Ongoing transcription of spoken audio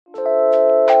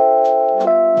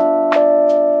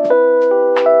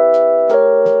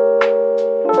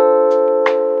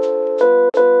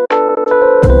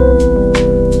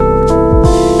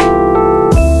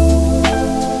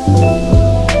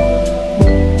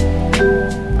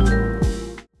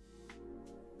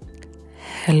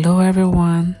Hello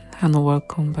everyone and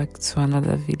welcome back to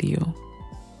another video.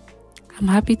 I'm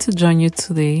happy to join you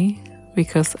today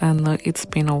because I know it's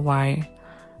been a while.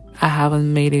 I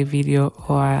haven't made a video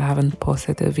or I haven't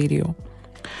posted a video.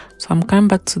 So I'm coming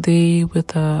back today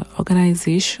with an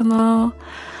organizational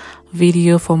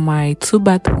video for my two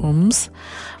bathrooms.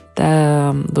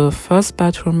 The first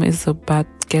bathroom is a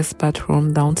guest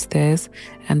bathroom downstairs,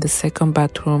 and the second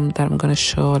bathroom that I'm going to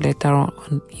show later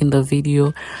on in the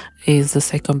video is the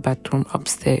second bathroom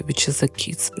upstairs, which is a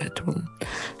kids bathroom.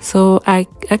 So I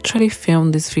actually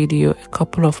filmed this video a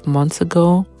couple of months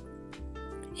ago,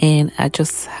 and I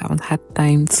just haven't had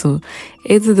time to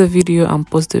edit the video and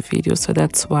post the video, so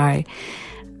that's why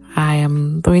I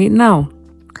am doing it now.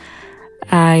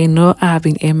 I know I have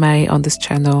been MIA on this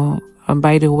channel.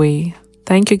 By the way,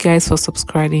 thank you guys for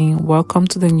subscribing. Welcome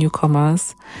to the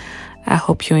newcomers. I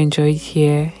hope you enjoy it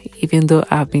here, even though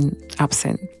I've been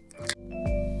absent.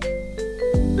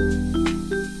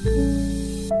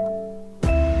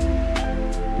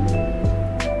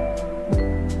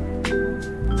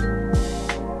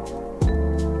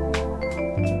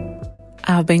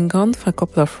 I've been gone for a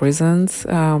couple of reasons.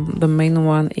 The main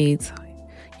one is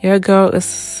your girl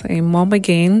is a mom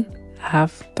again. I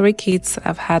have 3 kids.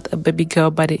 I've had a baby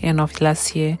girl by the end of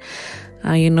last year.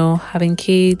 Having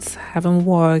kids, having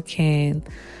work, and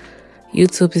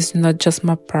YouTube is not just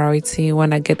my priority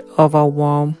when I get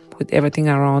overwhelmed with everything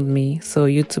around me. So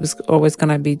YouTube is always going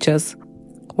to be just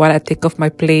what I take off my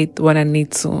plate when I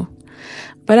need to.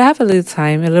 But I have a little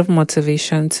time, a little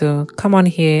motivation to come on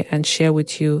here and share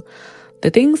with you the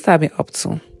things I've been up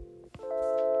to.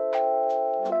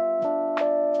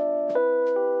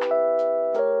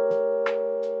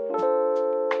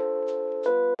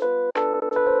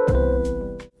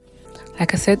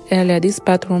 Like I said earlier, this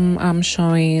bathroom I'm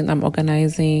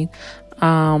organizing,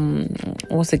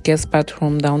 was a guest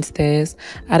bathroom downstairs.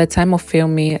 At the time of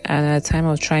filming and at the time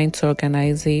of trying to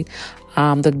organize it,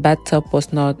 the bathtub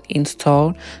was not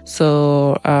installed.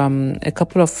 So a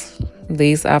couple of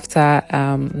days after,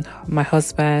 my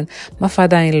husband, my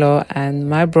father-in-law, and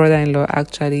my brother-in-law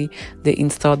they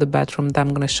installed the bathroom that I'm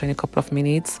going to show in a couple of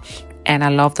minutes. And I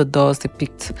love the doors they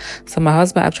picked. So my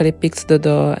husband actually picked the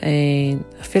door, and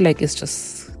I feel like it's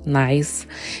just nice.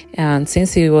 And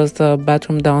since it was the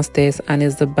bathroom downstairs and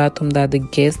it's the bathroom that the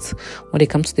guests, when they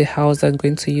come to the house, are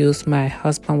going to use, my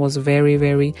husband was very,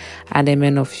 very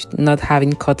adamant of not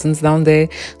having curtains down there.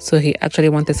 So he actually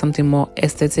wanted something more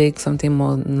aesthetic, something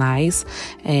more nice.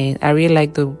 And I really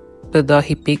like the door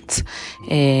he picked,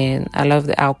 and I love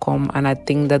the outcome. And I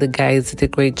think that the guys did a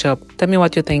great job. Tell me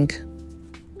what you think.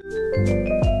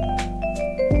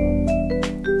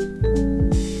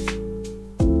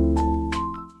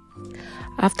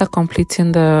 After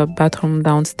completing the bathroom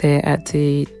downstairs,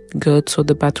 I go to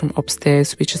the bathroom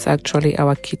upstairs, which is actually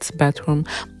our kids' bathroom.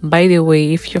 By the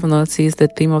way, if you've noticed, the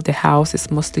theme of the house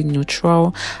is mostly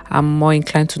neutral. I'm more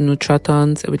inclined to neutral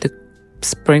tones with a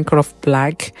sprinkle of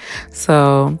black.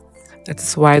 So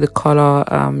that's why the color,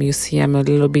 you see, I'm a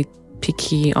little bit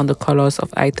picky on the colors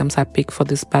of items I pick for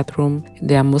this bathroom.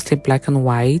 They are mostly black and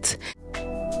white.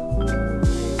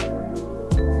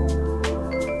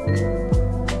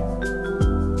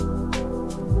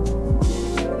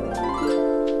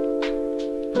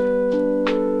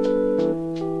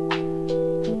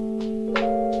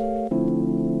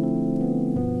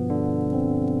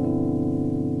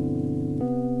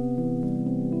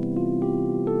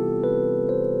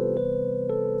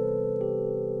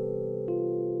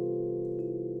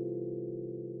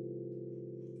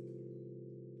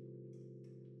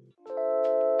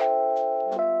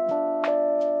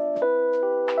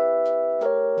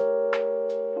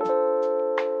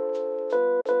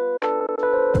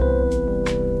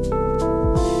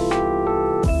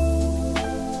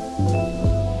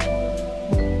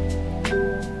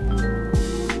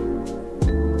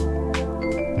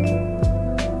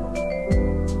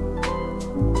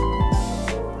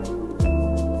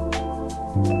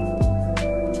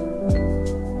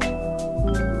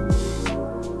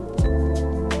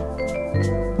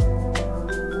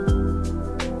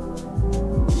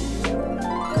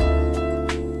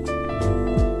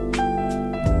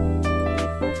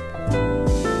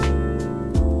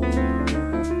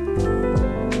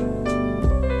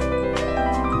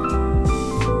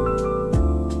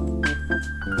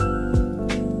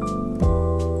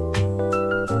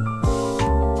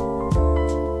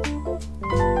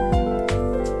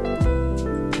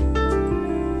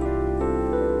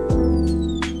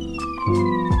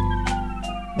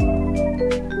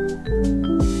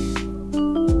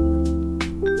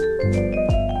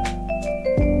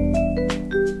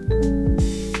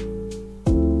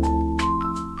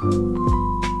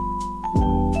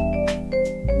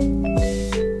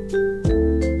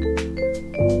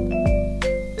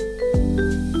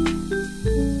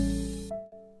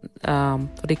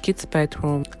 kid's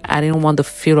bedroom. I didn't want the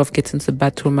fear of getting to the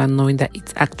bathroom and knowing that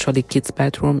it's actually kid's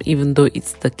bedroom, even though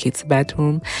it's the kid's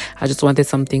bedroom. I just wanted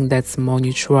something that's more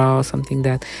neutral, something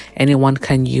that anyone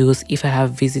can use. If I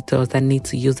have visitors that need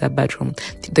to use that bathroom,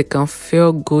 they can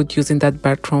feel good using that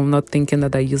bathroom, not thinking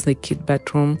that they're using a kid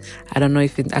bathroom. I don't know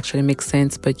if it actually makes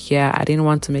sense, but yeah, I didn't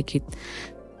want to make it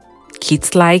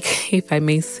kids like, if I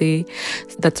may say.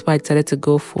 That's why I decided to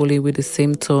go fully with the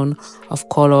same tone of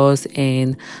colors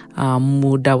and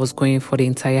mood that was going for the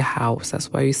entire house.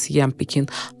 That's why you see I'm picking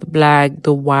the black,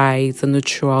 the white, the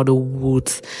neutral, the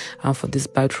woods for this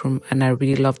bathroom, and I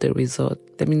really love the result.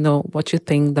 Let me know what you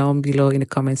think down below in the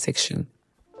comment section.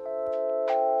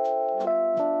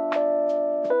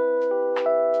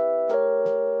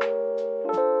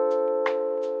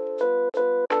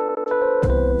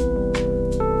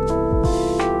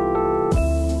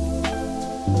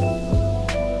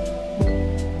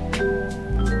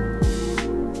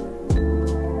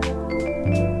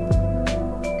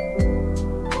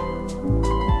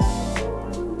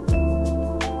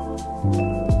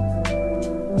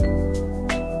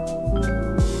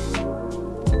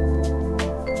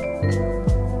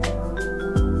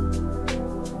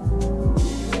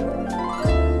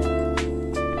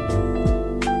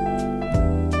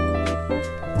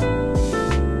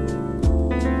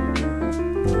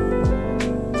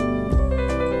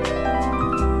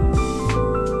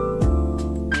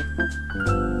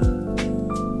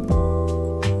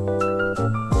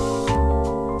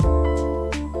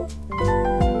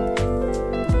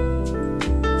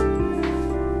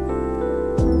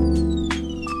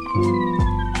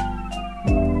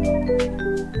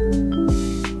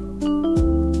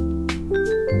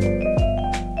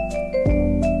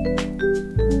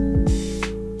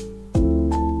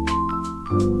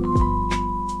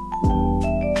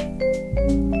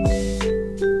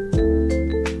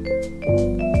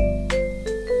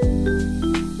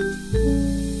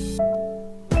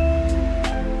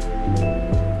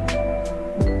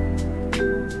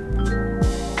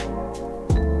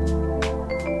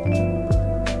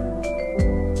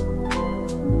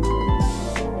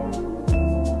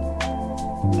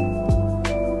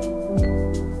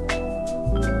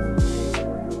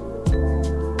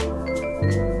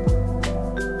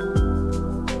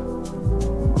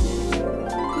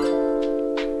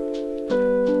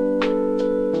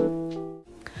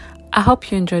 I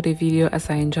hope you enjoyed the video as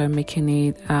I enjoy making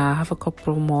it. I have a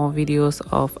couple more videos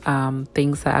of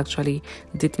things I actually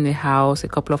did in the house a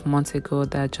couple of months ago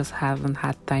that I just haven't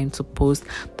had time to post,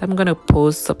 that I'm going to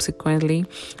post subsequently,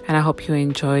 and I hope you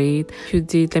enjoy it. If you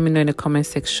did, let me know in the comment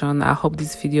section. I hope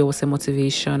this video was a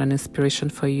motivation and inspiration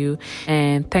for you,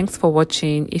 and thanks for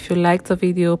watching. If you liked the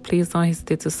video, please don't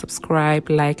hesitate to subscribe,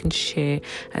 like and share,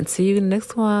 and see you in the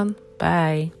next one.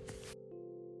 Bye.